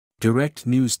Direct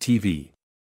News TV.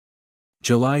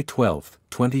 July 12,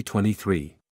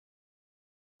 2023.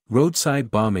 Roadside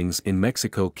bombings in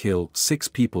Mexico kill 6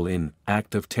 people in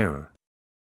act of terror.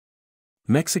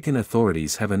 Mexican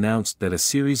authorities have announced that a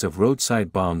series of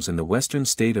roadside bombs in the western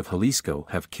state of Jalisco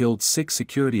have killed 6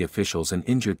 security officials and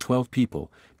injured 12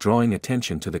 people, drawing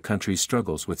attention to the country's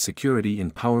struggles with security in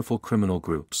powerful criminal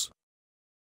groups.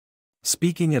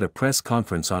 Speaking at a press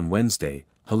conference on Wednesday,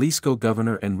 Jalisco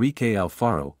Governor Enrique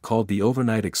Alfaro called the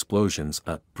overnight explosions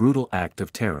a brutal act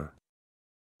of terror.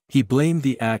 He blamed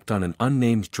the act on an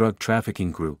unnamed drug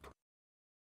trafficking group.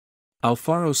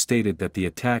 Alfaro stated that the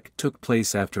attack took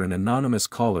place after an anonymous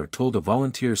caller told a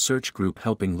volunteer search group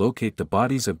helping locate the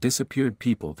bodies of disappeared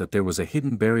people that there was a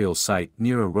hidden burial site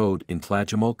near a road in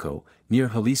Tlajomulco, near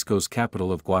Jalisco's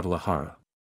capital of Guadalajara.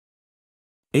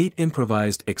 8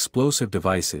 improvised explosive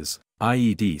devices,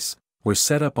 IEDs, were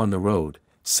set up on the road,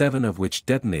 7 of which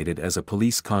detonated as a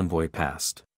police convoy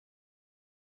passed.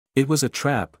 It was a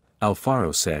trap,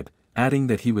 Alfaro said, adding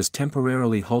that he was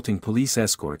temporarily halting police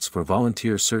escorts for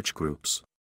volunteer search groups.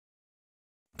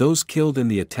 Those killed in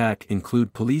the attack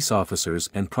include police officers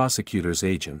and prosecutors'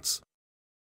 agents.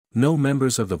 No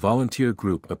members of the volunteer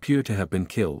group appear to have been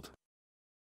killed.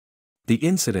 The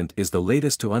incident is the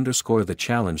latest to underscore the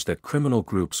challenge that criminal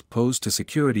groups pose to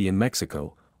security in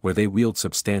Mexico, where they wield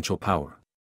substantial power.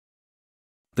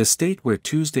 The state where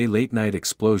Tuesday late-night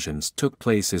explosions took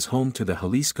place is home to the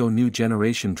Jalisco New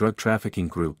Generation Drug Trafficking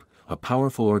Group, a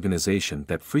powerful organization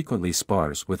that frequently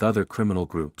spars with other criminal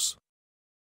groups.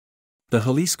 The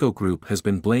Jalisco Group has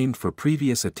been blamed for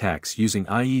previous attacks using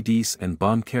IEDs and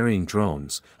bomb-carrying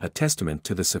drones, a testament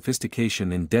to the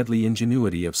sophistication and deadly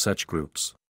ingenuity of such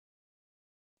groups.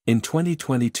 In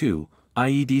 2022,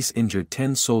 IEDs injured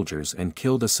 10 soldiers and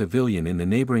killed a civilian in the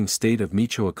neighboring state of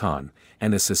Michoacán,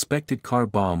 and a suspected car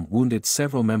bomb wounded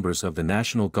several members of the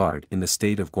National Guard in the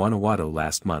state of Guanajuato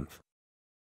last month.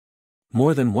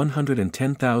 More than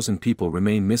 110,000 people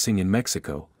remain missing in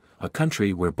Mexico, a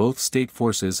country where both state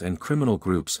forces and criminal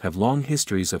groups have long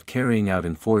histories of carrying out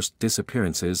enforced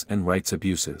disappearances and rights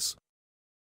abuses.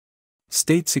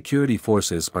 State security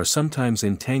forces are sometimes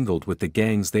entangled with the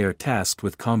gangs they are tasked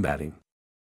with combating.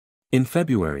 In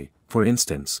February, for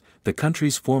instance, the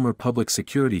country's former public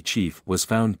security chief was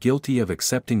found guilty of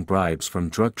accepting bribes from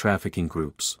drug trafficking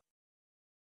groups.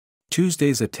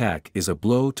 Tuesday's attack is a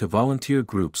blow to volunteer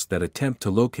groups that attempt to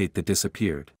locate the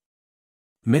disappeared.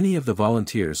 Many of the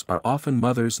volunteers are often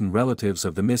mothers and relatives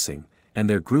of the missing, and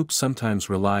their groups sometimes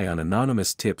rely on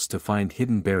anonymous tips to find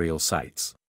hidden burial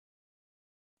sites.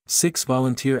 6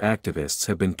 volunteer activists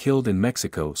have been killed in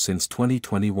Mexico since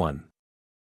 2021.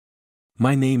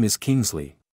 My name is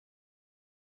Kingsley.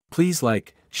 Please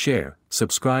like, share,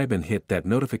 subscribe and hit that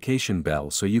notification bell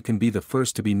so you can be the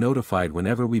first to be notified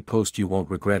whenever we post. You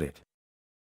won't regret it.